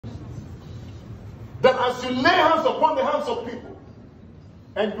as you lay hands upon the hands of people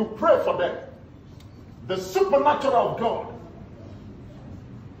and you pray for them, the supernatural of God,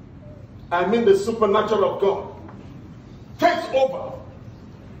 I mean the supernatural of God, takes over.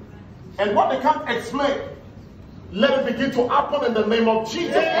 And what they can't explain, let it begin to happen in the name of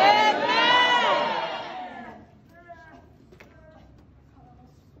Jesus. Amen.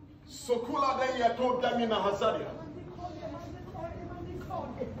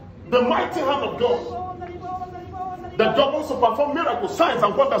 The mighty hand of God, the God wants to perform miracles, signs,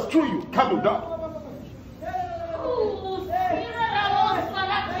 and wonders through you, come with that.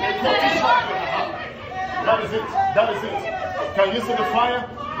 That is it. That is it. Can you see the fire?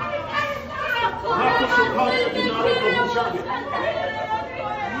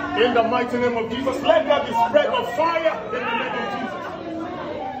 In the mighty name of Jesus, let there be spread of fire in the name of Jesus.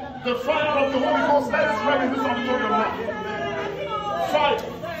 The fire of the Holy Ghost, let it spread in this auditorium now. Fire,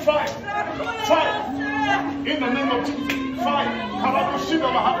 fire, fire. In the name of Jesus, fire.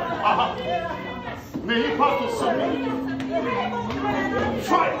 May he pass to submit.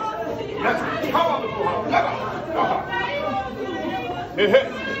 Fire. Let's power the Lord. Hey, hey.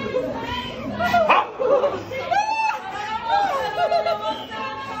 Ha!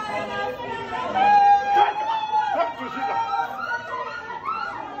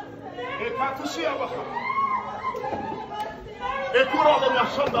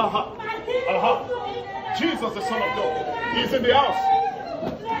 Jesus, the Son of God, He's in the house.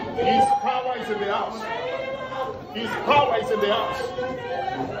 His power is in the house. His power is in the house.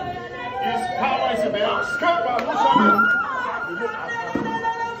 His power is in the house.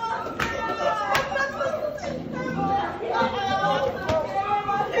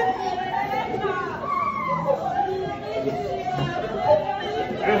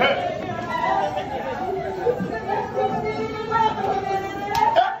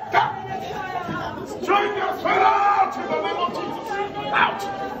 Strangers, fell out in the name of Jesus. Out.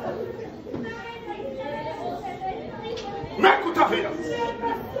 Mekutahia.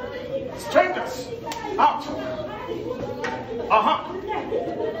 Strangers, out.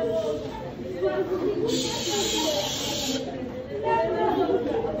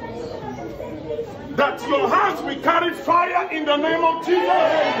 That your hands will carry fire in the name of Jesus.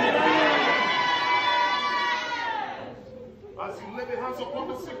 As you lay the hands upon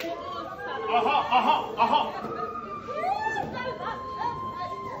the sick.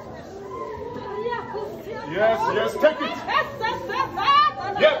 Yes, yes, take it.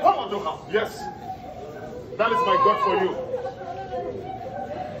 Yeah, come on, Doha. Yes. That is my God for you.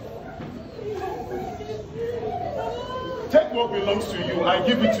 Take what belongs to you. I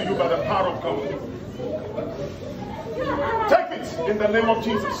give it to you by the power of God. Take it in the name of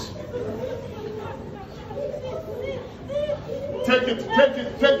Jesus. Take it, take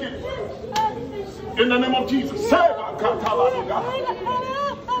it, take it. In the name of Jesus.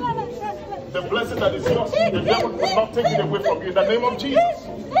 The blessing that is yours, the devil will not take it away from you. In the name of Jesus.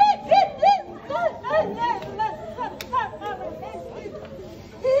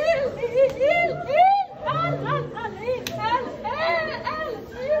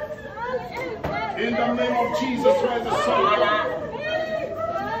 In the name of Jesus Christ, the Son of God.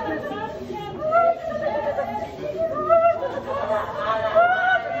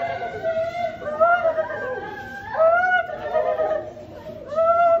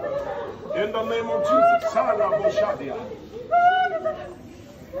 In the name of Jesus, Sarah Boshadia.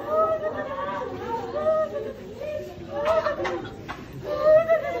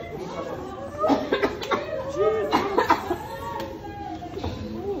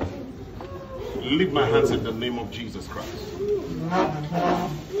 Lift my hands in the name of Jesus Christ.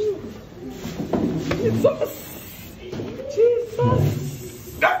 Jesus. Jesus.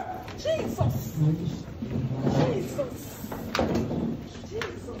 Jesus.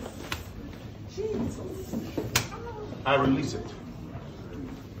 Jesus. I release it.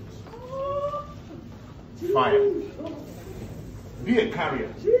 Fire. Be a carrier.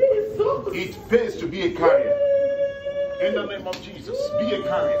 It pays to be a carrier. In the name of Jesus, be a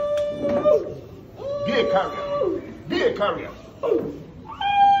carrier. Be a carrier. Be a carrier.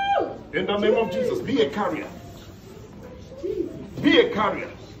 In the name of Jesus, be a carrier. Be a carrier.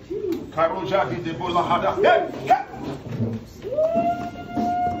 Karoja di debola hada.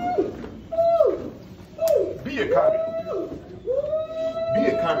 Be a carrier. Be a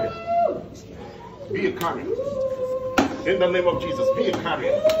carrier. Be a carrier. In the name of Jesus, be a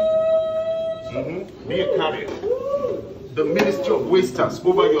carrier. Be a carrier. The ministry of wasters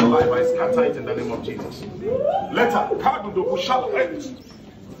over your life, I scatter it in the name of Jesus. Let her kadu do bushala.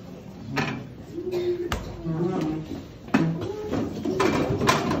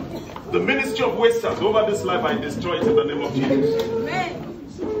 The ministry authority of wasters over this life, I destroy it in the name of Jesus. Amen.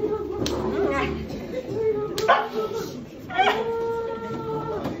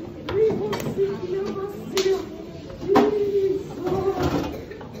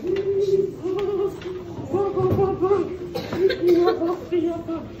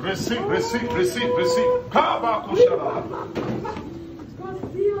 Receive, receive, receive, receive. Kaba kushara.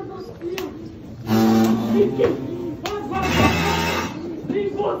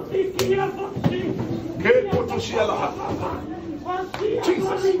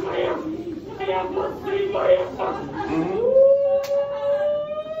 Jesus.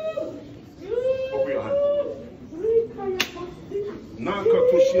 Open your hand.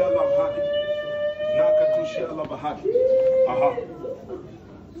 Nakatushia labhadi. Nakatushia labhadi. Aha.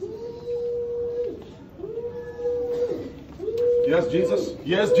 Yes, Jesus.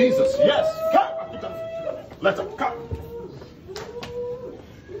 Yes, Jesus. Yes. Come. Let him come.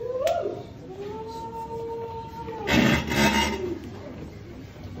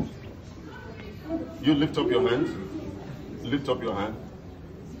 You lift up your hands. Lift up your hand.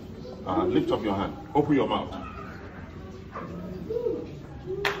 Lift up your hand. Open your mouth.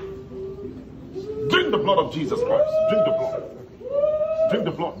 Drink the blood of Jesus Christ. Drink the blood. Drink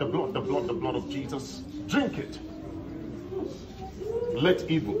the blood, the blood, the blood, the blood of Jesus. Drink it. Let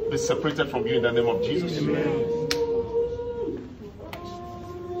evil be separated from you in the name of Jesus. Amen.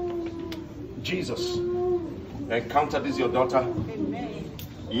 Jesus, encounter this your daughter. Amen.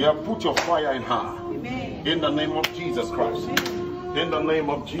 You have put your fire in her. Amen. In the name of Jesus Christ. In the name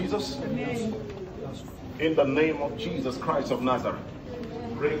of Jesus. Amen. In the name of Jesus Christ of Nazareth.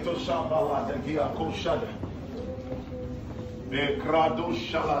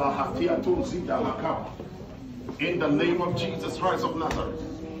 In the name of Jesus Christ of Nazareth.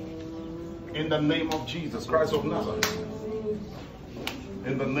 In the name of Jesus Christ of Nazareth.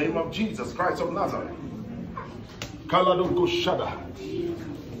 In the name of Jesus Christ of Nazareth.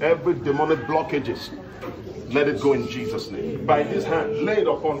 Every demonic blockages, let it go in Jesus' name. By this hand laid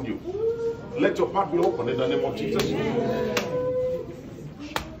upon you, let your path be open in the name of Jesus.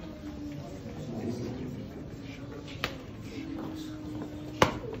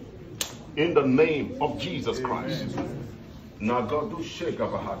 In the name of Jesus Christ. Nagadu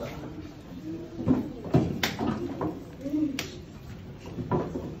Shekabahada.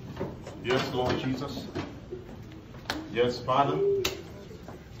 Yes, Lord Jesus. Yes, Father.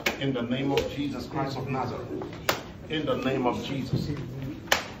 In the name of Jesus Christ of Nazareth. In the name of Jesus.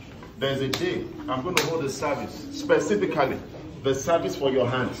 There's a day I'm going to hold a service. Specifically, the service for your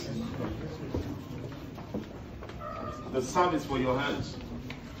hands. The service for your hands.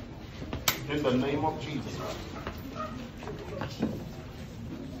 In the name of Jesus.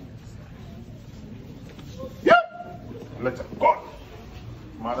 Yeah. Let it go.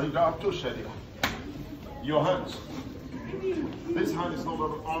 Your hands. This hand is not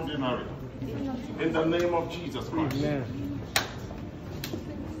ordinary. In the name of Jesus Christ. Amen.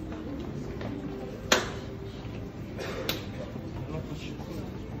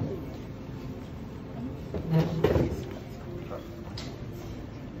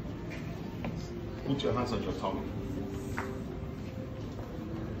 Put your hands on your tummy.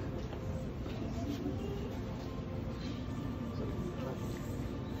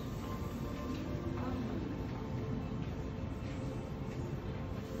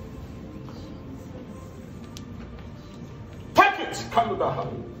 Take it, Kaludaha,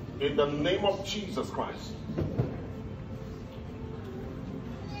 in the name of Jesus Christ.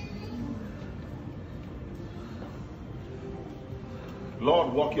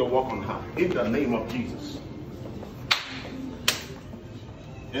 Lord, walk your walk on her in the name of Jesus.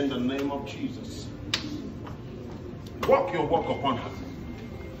 In the name of Jesus. Walk your walk upon her.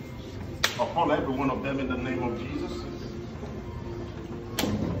 Upon every one of them in the name of Jesus.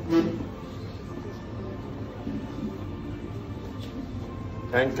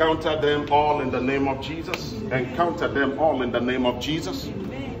 Encounter them all in the name of Jesus. Encounter them all in the name of Jesus.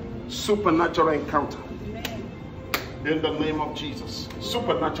 Supernatural encounter. In the name of Jesus.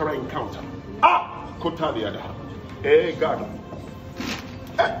 Supernatural encounter. Ah! Kotadiada. Hey, God.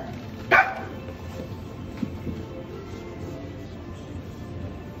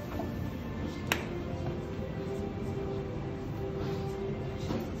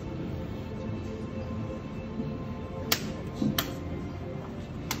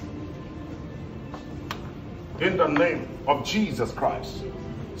 In the name of Jesus Christ.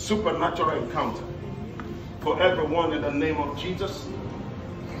 Supernatural encounter. For everyone in the name of Jesus.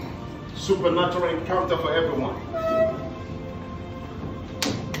 Supernatural encounter for everyone.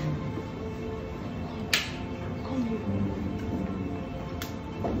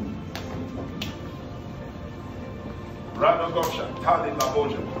 Radogosha, Tali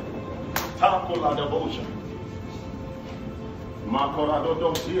Laboja, Takola Daboja, Makorado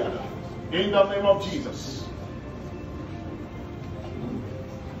Dosiada. In the name of Jesus.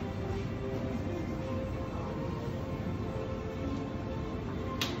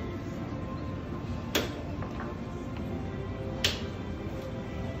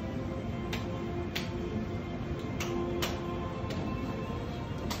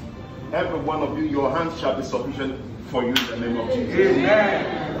 Every one of you, your hands shall be sufficient for you in the name of Jesus.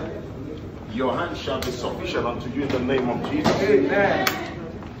 Amen. Your hands shall be sufficient unto you in the name of Jesus. Amen.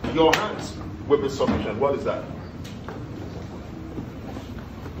 Your hands will be sufficient. What is that?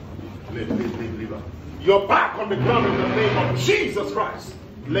 Leave. Your back on the ground in the name of Jesus Christ.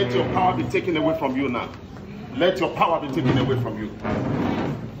 Let your power be taken away from you now. Let your power be taken away from you.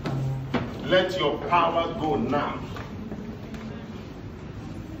 Let your power go now.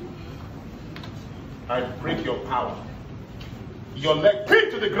 I break your power. Your leg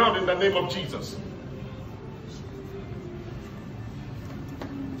pinned to the ground in the name of Jesus.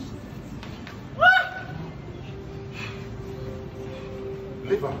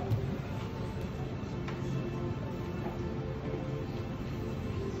 Liver.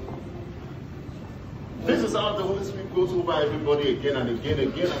 This is how the Holy Spirit goes over everybody again and again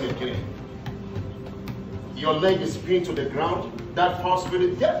and again. Your leg is pinned to the ground. That false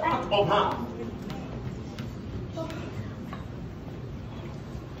spirit, get out of her.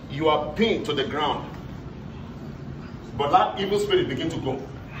 You are pinned to the ground. But that evil spirit begin to go.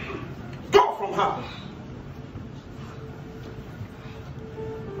 Go from her.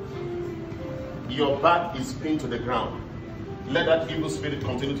 Your back is pinned to the ground. Let that evil spirit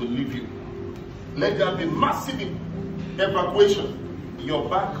continue to leave you. Let there be massive evacuation. Your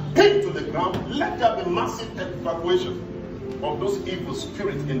back pinned to the ground. Let there be massive evacuation of those evil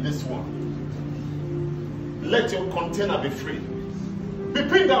spirits in this one. Let your container be free. Be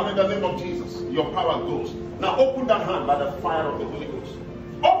pinned down in the name of Jesus. Your power goes. Now open that hand by the fire of the Holy Ghost.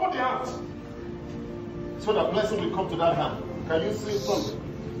 Open the hand. So the blessing will come to that hand. Can you see something?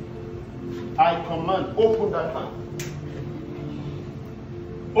 I command, open that hand.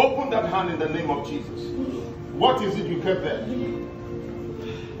 Open that hand in the name of Jesus. What is it you kept there?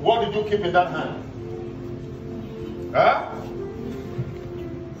 What did you keep in that hand? Huh?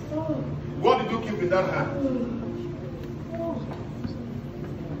 What did you keep in that hand?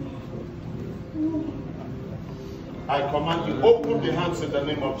 I command you, open the hands in the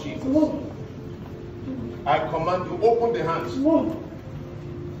name of Jesus. I command you, open the hands.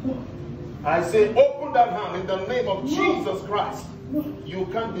 I say, open that hand in the name of Jesus Christ. You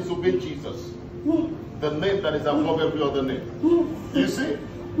can't disobey Jesus, the name that is above every other name. You see,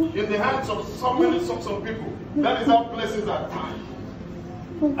 in the hands of so many people, that is how blessings are tied.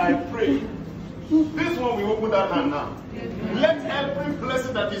 I pray. This one we open that hand now. Let every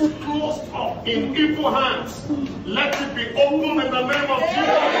blessing that is closed up in evil hands, let it be opened in the name of Jesus.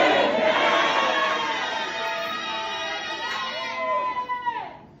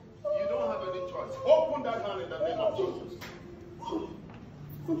 You don't have any choice. Open that hand in the name of Jesus.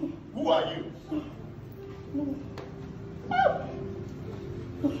 Who are you?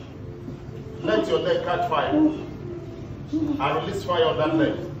 Let your leg catch fire. I release fire on that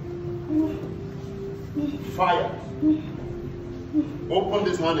leg. Fire. Open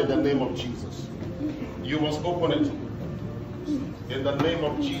this hand in the name of Jesus. You must open it. In the name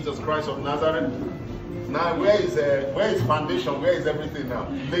of Jesus Christ of Nazareth. Now where is foundation? Where is everything now?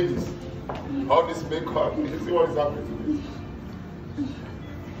 Ladies, all this makeup. You see what is happening to me?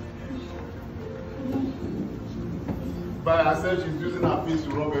 By herself, she's using her face to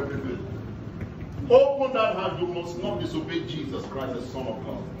rub everything. Open that hand. You must not disobey Jesus Christ, the Son of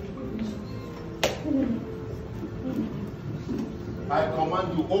God. I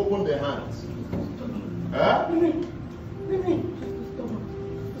command you, open the hands. Huh?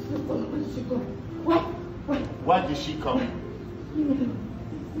 Why did she come?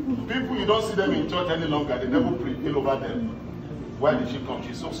 People, you don't see them in church any longer. They never prevail over them. Why did she come?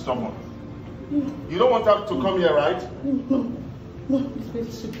 She's so stubborn. You don't want her to come here, right? No, this place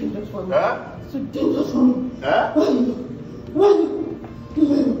is too dangerous for me. Huh? It's too dangerous for me. Huh?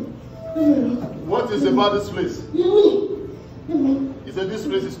 What is about this place? He said this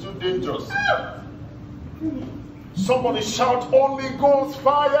place is too dangerous. Somebody shout, Holy Ghost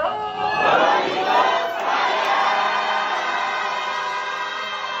fire! Holy Ghost fire!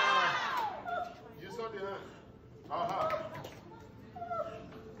 You saw the hand.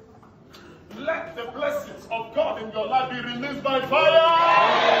 Let the blessings of God in your life be released by fire.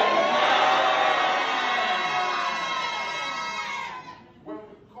 When we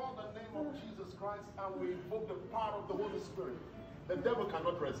call the name of Jesus Christ, hands and we invoke the power of the Holy Spirit, the devil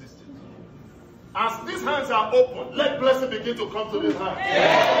cannot resist it. As these hands are open, let blessing begin to come to these hands.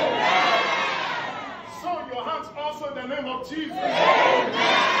 Amen. So your hands also in the name of Jesus. Amen.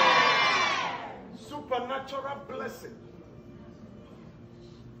 Supernatural blessing.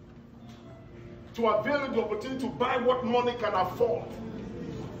 To avail the opportunity to buy what money can afford.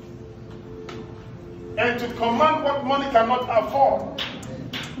 And to command what money cannot afford.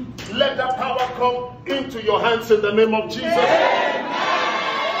 Let that power come into your hands in the name of Jesus. Amen.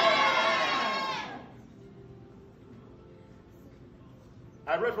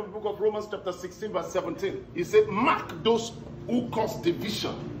 I read from the book of Romans chapter 16 verse 17. He said, mark those who cause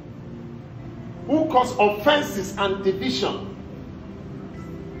division. Who cause offenses and division.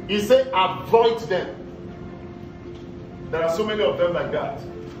 He said, avoid them. There are so many of them like that.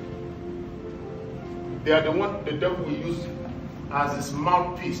 They are the one the devil will use as his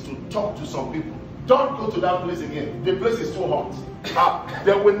mouthpiece to talk to some people. Don't go to that place again. The place is too hot.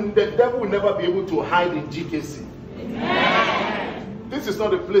 The devil will never be able to hide in GKC. Amen. This is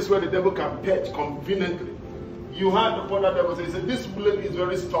not a place where the devil can perch conveniently. You heard the other devil say, this lady is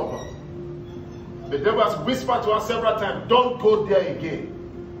very stubborn. The devil has whispered to us several times, don't go there again.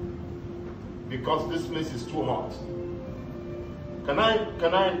 Because this place is too hot. Can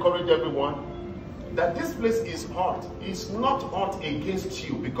I encourage everyone that this place is hot? It's not hot against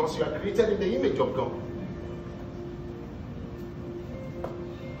you because you are created in the image of God.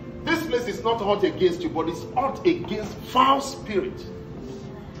 This place is not hot against you, but it's hot against foul spirit.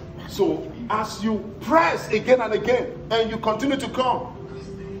 So as you press again and again and you continue to come,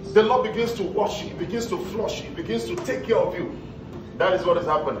 the Lord begins to wash you, begins to flush you, begins to take care of you. That is what is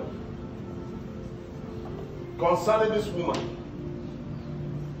happening. Concerning this woman,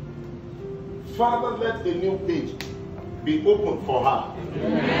 Father, let a new page be opened for her.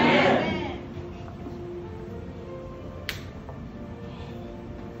 Amen.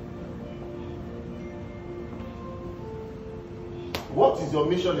 What is your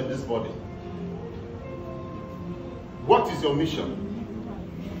mission in this body? What is your mission?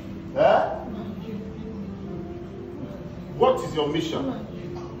 What is your mission?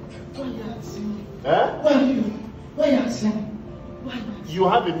 Why are you asking? You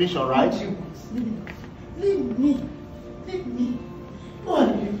have a mission, right? Leave me. Who are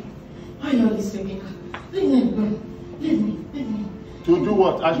you? Why are you always saying? Leave me alone. Leave me. To do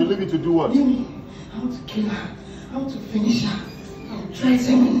what? I should leave you to do what? Leave me. I want to kill her. I want to finish her. I'll try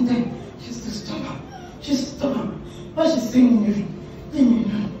so many times. She's too stubborn. Why is she saying me? Leave me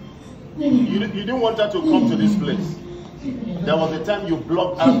alone. You didn't want her to come to this place. There was a time you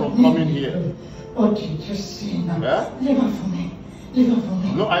blocked her from coming here. What did you just say now? Yeah? Leave her for me.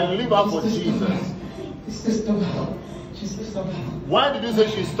 No, I leave her for Jesus. She's too stubborn. Why did you say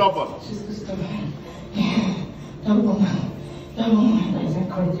she's stubborn? She's too stubborn. That woman that is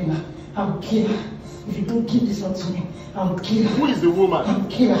encouraging her. I'll kill her. If you don't give this one to me, I'll kill her. Who is the woman? I'll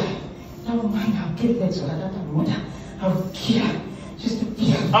kill her. That woman, I'll give her to her. That mother, I'll kill her. She's too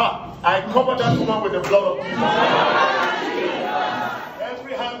kill. I cover that woman with the blood of Jesus.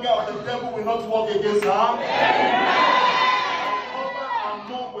 Every hanger of the devil will not walk against her. Cover her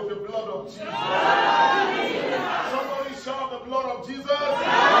mom with the blood of Jesus. Somebody shout the blood of Jesus.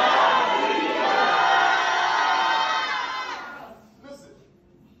 Listen,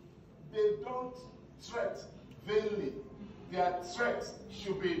 they don't threat vainly. Their threats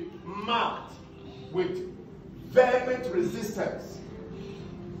should be marked with vehement resistance.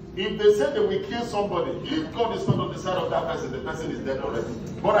 If they say they will kill somebody, if God is not on the side of that person, the person is dead already.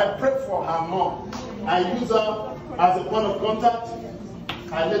 But I pray for her mom. I use her as a point of contact.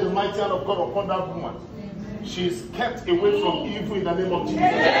 I lay the mighty hand of God upon that woman. She is kept away from evil in the name of Jesus.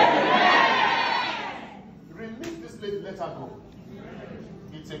 Release this lady, let her go.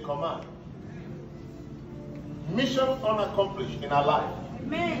 It's a command. Mission unaccomplished in her life.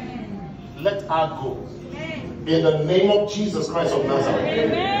 Let her go. In the name of Jesus Christ of Nazareth.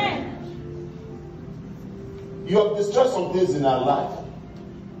 Amen. You have destroyed some things in our life.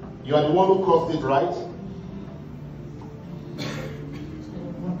 You are the one who caused it, right? I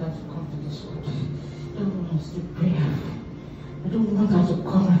don't want her to come to this world. I don't want us to pray. I don't want her to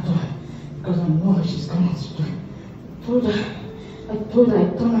come at all. Because I know what she's coming to do. I told her I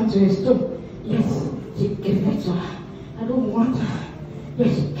turned her to a stone. Yes, she gave it to her. I don't want her.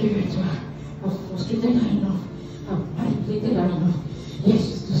 Yes, she gave it to her. I've frustrated her enough. I've manipulated her enough. Yes,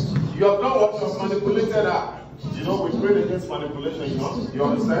 she's too stubborn. You have done what you have manipulated her. You know, we prayed against manipulation, you know? You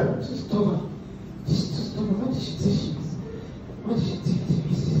understand? She's too stubborn. She's too stubborn. What did she say she was? What did she think to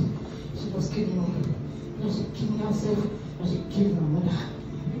me? She was killing me. She killed herself. She killed my mother.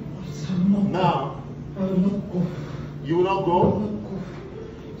 Now, go. You will not I go? will not go.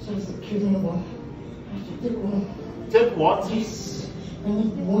 So it's a killing one. I have to take one. Take what? Yes. I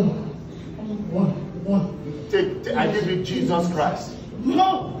need one. I need one. Take, I give you Jesus Christ.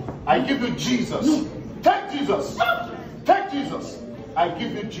 No! I give you Jesus. No. Take Jesus. Take Jesus. I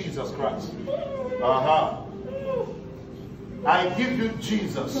give you Jesus Christ. I give you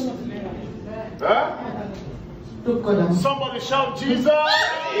Jesus. Huh? Look, God, Somebody shout Jesus.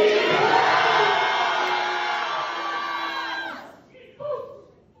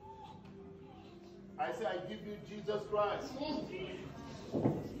 I say, I give you Jesus Christ.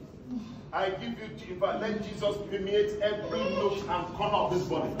 I give you, if I let Jesus permeate every nook and corner of this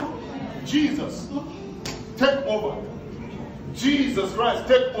body. Jesus, take over. Jesus Christ,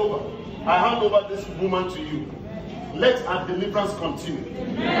 take over. I hand over this woman to you. Let our deliverance continue.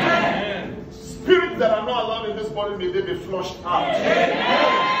 Amen. Spirits that are not allowed in this body, may they be flushed out.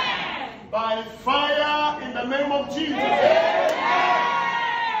 Amen. By fire in the name of Jesus. Amen.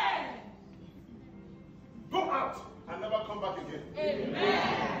 Go out and never come back again.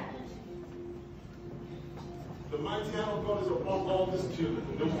 Amen. The mighty hand of God is upon all these children.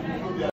 They will fulfill their